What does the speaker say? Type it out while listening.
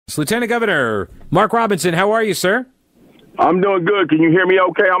Lieutenant Governor Mark Robinson, how are you, sir? I'm doing good. Can you hear me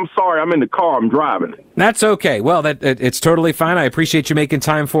okay? I'm sorry. I'm in the car. I'm driving. That's okay. Well, it's totally fine. I appreciate you making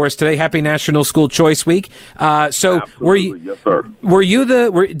time for us today. Happy National School Choice Week. Were you? Yes, sir.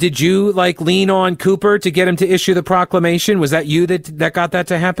 Did you lean on Cooper to get him to issue the proclamation? Was that you that got that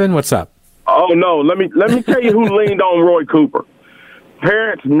to happen? What's up? Oh no. Let me tell you who leaned on Roy Cooper.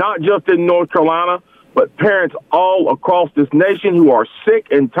 Parents, not just in North Carolina, but parents all across this nation who are sick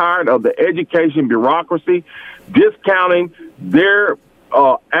and tired of the education bureaucracy discounting their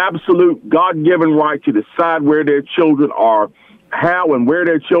absolute God-given right to decide where their children are, how and where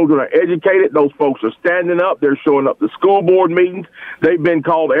their children are educated. Those folks are standing up. They're showing up to school board meetings. They've been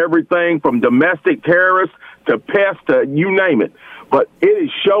called everything from domestic terrorists to pests to you name it. But it is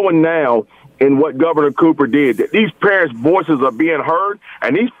showing now in what Governor Cooper did that these parents' voices are being heard,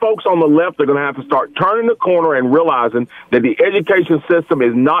 and these folks on the left are going to have to start turning the corner and realizing that the education system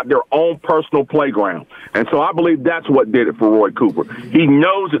is not their own personal playground. And so I believe that's what did it for Roy Cooper. He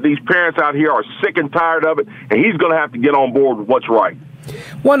knows that these parents out here are sick and tired of it, and he's going to have to get on board with what's right.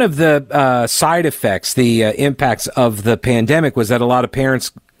 One of the side effects, the impacts of the pandemic was that a lot of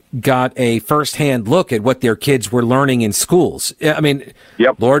parents got a firsthand look at what their kids were learning in schools. I mean,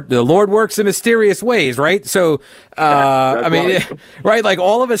 yep. The Lord works in mysterious ways, right? So, right? Like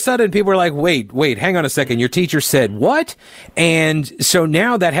all of a sudden people were like, wait, hang on a second. Your teacher said what? And so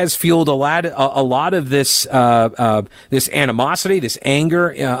now that has fueled a lot of this animosity, this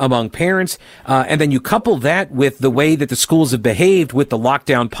anger among parents. And then you couple that with the way that the schools have behaved with the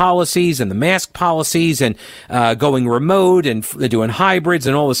lockdown policies and the mask policies and going remote and doing hybrids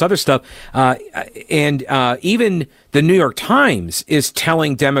and all this other stuff. And even the New York Times is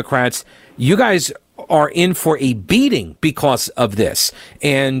telling Democrats, you guys are in for a beating because of this.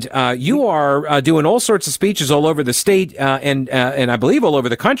 And you are doing all sorts of speeches all over the state and I believe all over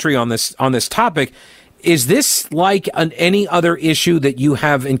the country on this topic. Is this like any other issue that you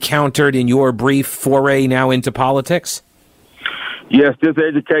have encountered in your brief foray now into politics? Yes, this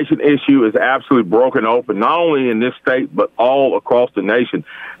education issue is absolutely broken open, not only in this state, but all across the nation.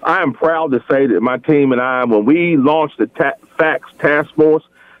 I am proud to say that my team and I, when we launched the FACTS Task Force,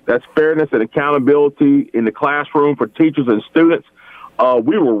 that's fairness and accountability in the classroom for teachers and students,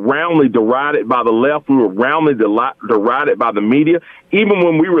 we were roundly derided by the left. We were roundly derided by the media. Even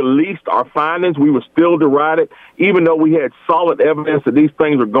when we released our findings, we were still derided, even though we had solid evidence that these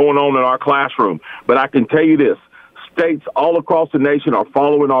things are going on in our classroom. But I can tell you this. States all across the nation are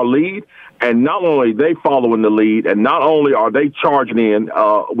following our lead, and not only are they following the lead, and not only are they charging in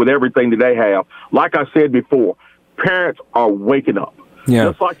with everything that they have, like I said before, parents are waking up. Yeah.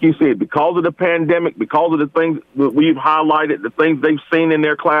 Just like you said, because of the pandemic, because of the things that we've highlighted, the things they've seen in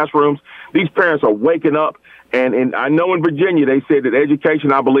their classrooms, these parents are waking up. And I know in Virginia they said that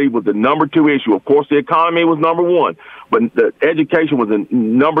education, I believe, was the number 2 issue. Of course, the economy was number 1, but the education was the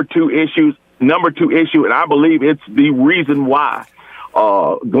number 2 issue, and I believe it's the reason why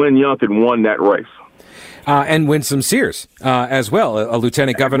Glenn Youngkin won that race. And Winsome Sears as well, a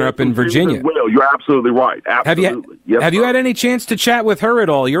lieutenant governor up in Virginia. Well, you're absolutely right. Absolutely. Have you had any chance to chat with her at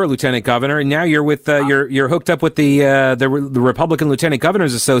all? You're a lieutenant governor, and now you're with you're hooked up with the Republican Lieutenant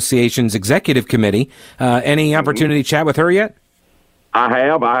Governors Association's executive committee. Any opportunity to chat with her yet? I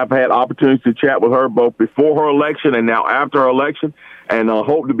have. I have had opportunities to chat with her both before her election and now after her election, and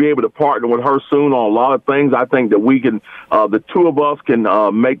hope to be able to partner with her soon on a lot of things. I think that we can, the two of us can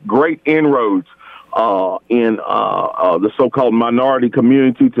make great inroads in the so-called minority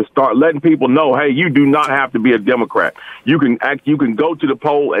community to start letting people know, hey, you do not have to be a Democrat. You can go to the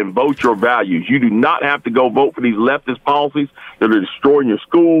poll and vote your values. You do not have to go vote for these leftist policies that are destroying your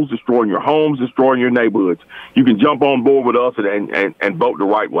schools, destroying your homes, destroying your neighborhoods. You can jump on board with us and vote the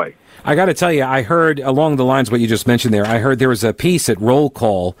right way. I got to tell you, I heard along the lines of what you just mentioned there. I heard there was a piece at Roll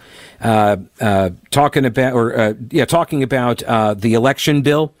Call talking about the election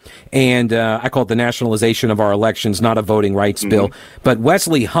bill, and I call it the nationalization of our elections, not a voting rights bill. But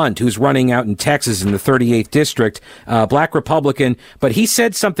Wesley Hunt, who's running out in Texas in the 38th district, black Republican, but he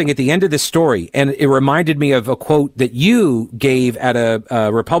said something at the end of this story, and it reminded me of a quote that you gave at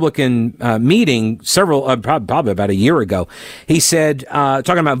a Republican meeting probably about a year ago. He said,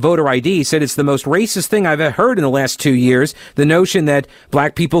 talking about voter ID, he said, it's the most racist thing I've ever heard in the last 2 years, the notion that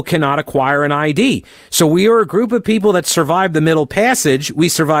black people cannot acquire an ID. So we are a group of people that survived the Middle Passage, we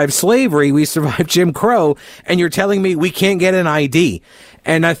survived slavery, we survived Jim Crow, and you're telling me we can't get an ID.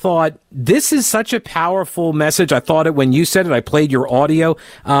 And I thought, this is such a powerful message. I thought it when you said it. I played your audio.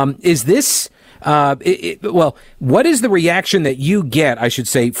 Is this, what is the reaction that you get, I should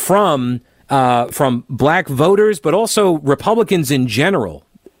say, from black voters, but also Republicans in general,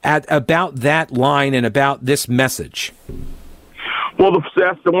 about that line and about this message? Well,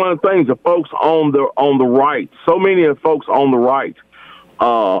 that's one of the things. The folks on the right, so many of the folks on the right,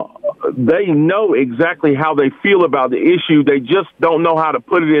 they know exactly how they feel about the issue. They just don't know how to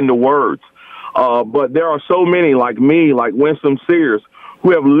put it into words. But there are so many like me, like Winston Sears,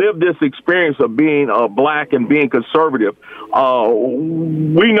 who have lived this experience of being black and being conservative.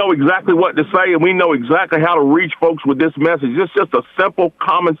 We know exactly what to say, and we know exactly how to reach folks with this message. It's just a simple,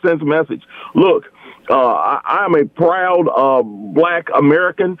 common sense message. Look, I am a proud black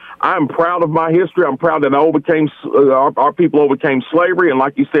American. I'm proud of my history. I'm proud that our people overcame slavery, and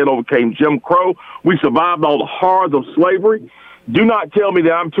like you said, overcame Jim Crow. We survived all the horrors of slavery. Do not tell me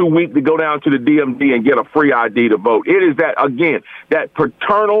that I'm too weak to go down to the DMV and get a free ID to vote. It is that, again, that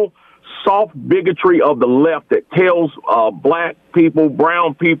paternal, soft bigotry of the left that tells black people,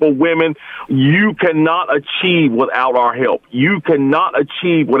 brown people, women, you cannot achieve without our help. You cannot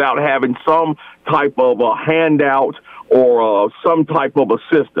achieve without having some type of a handout or some type of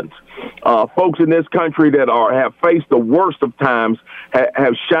assistance. Folks in this country that have faced the worst of times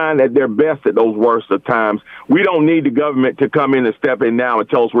have shined at their best at those worst of times. We don't need the government to come in and step in now and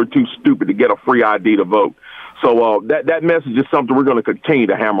tell us we're too stupid to get a free ID to vote. So that message is something we're going to continue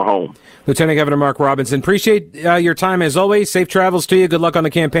to hammer home. Lieutenant Governor Mark Robinson, appreciate your time as always. Safe travels to you. Good luck on the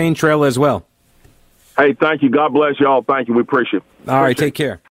campaign trail as well. Hey, thank you. God bless you all. Thank you. We appreciate it. All right, take care.